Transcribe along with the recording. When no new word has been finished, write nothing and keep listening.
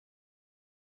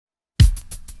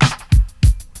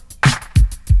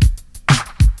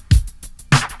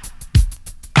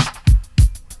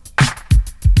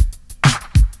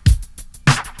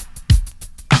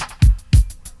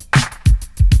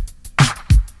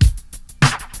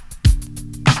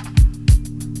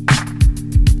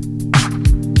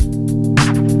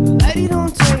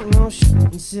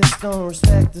sis don't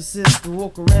respect the sister,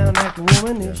 walk around acting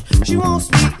womanish. She won't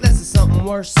speak unless it's something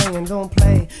worth saying. Don't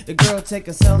play, the girl take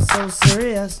herself so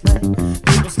serious now.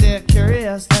 People stare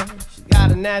curious now. She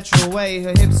got a natural way,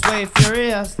 her hips sway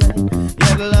furious now.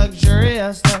 Yeah, the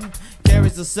luxurious now.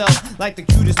 Carries herself like the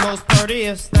cutest, most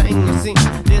prettiest thing you see.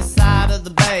 This side of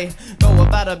the bay, go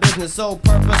about her business so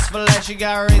purposeful that she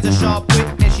got razor sharp wit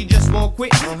and she just won't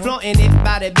quit. Flaunting it,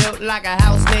 body built like a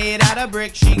house made out of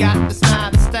brick. She got the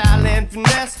smile, the style and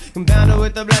finesse, compounded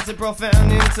with the blessed profound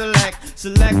intellect.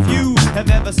 Select few have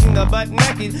ever seen her butt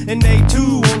naked, and they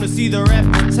too wanna see the rep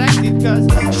protected. Cause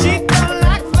she don't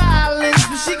like violence,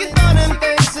 but she can throw them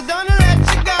things, so don't let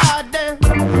your guard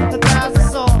down. Her thighs are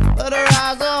soft, but her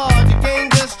eyes are hard.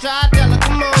 Try, tell her,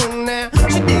 come on now.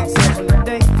 She digs Angela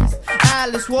Davis,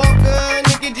 Alice Walker,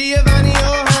 Nikki Giovanni,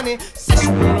 oh honey. Says she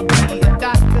wanna be a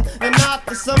doctor, an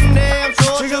author someday. I'm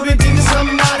sure she'll be teaching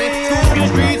somebody. School the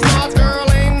street smart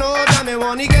girl ain't no dummy.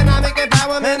 One economic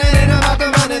empowerment, it ain't about the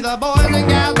money. The boys and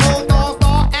gals both all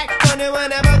start act funny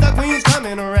whenever the queen's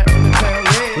coming around the town.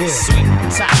 Yeah, sweet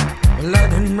and tight,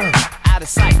 London run, out of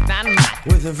sight, dynamite,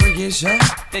 with a freakish eye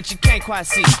that you can't quite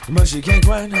see, but she can't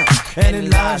quite hide. And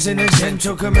it lies in the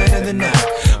gentle command of the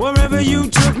night. Wherever you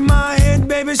took my head,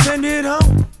 baby, send it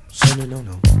home. Send it on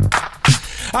home.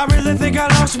 I really think I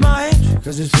lost my edge,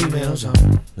 cause it's females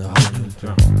on the whole new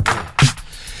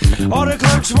throne. All the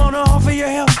clerks wanna offer you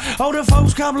help, all the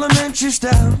folks compliment your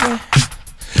style.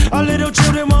 All little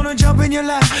children wanna jump in your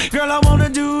lap, girl, I wanna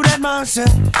do that myself.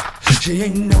 She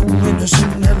ain't no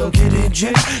innocent Hello Kitty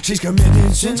chick. She's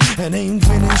committed sins and ain't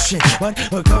finished shit. But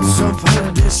because of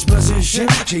her disposition,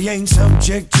 she ain't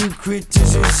subject to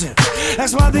criticism.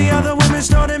 That's why the other women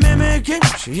started mimicking.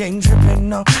 She ain't tripping,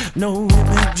 no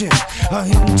images. Her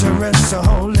interests are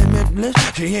all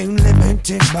limitless. She ain't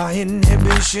limited by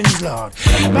inhibitions, Lord.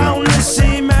 Boundless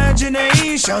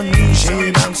imagination.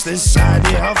 She bounced this side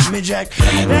off me, Jack.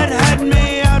 That had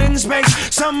me out in space,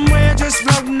 somewhere just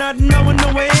floating, not knowing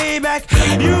the way back.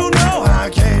 You know I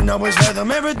can't always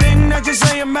fathom everything that you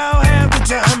say about half the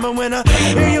time, but when I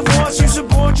hear your voice, you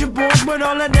support your board with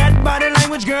all of that body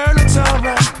language, girl. It's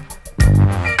alright.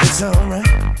 It's alright.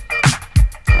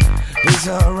 It's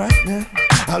alright now.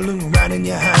 I look right in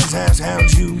your eyes, ask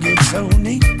how'd you get so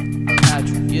neat? How'd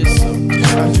you get so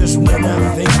neat? Just when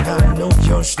I think I know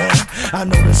your style, I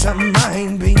know there's something I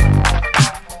ain't beat.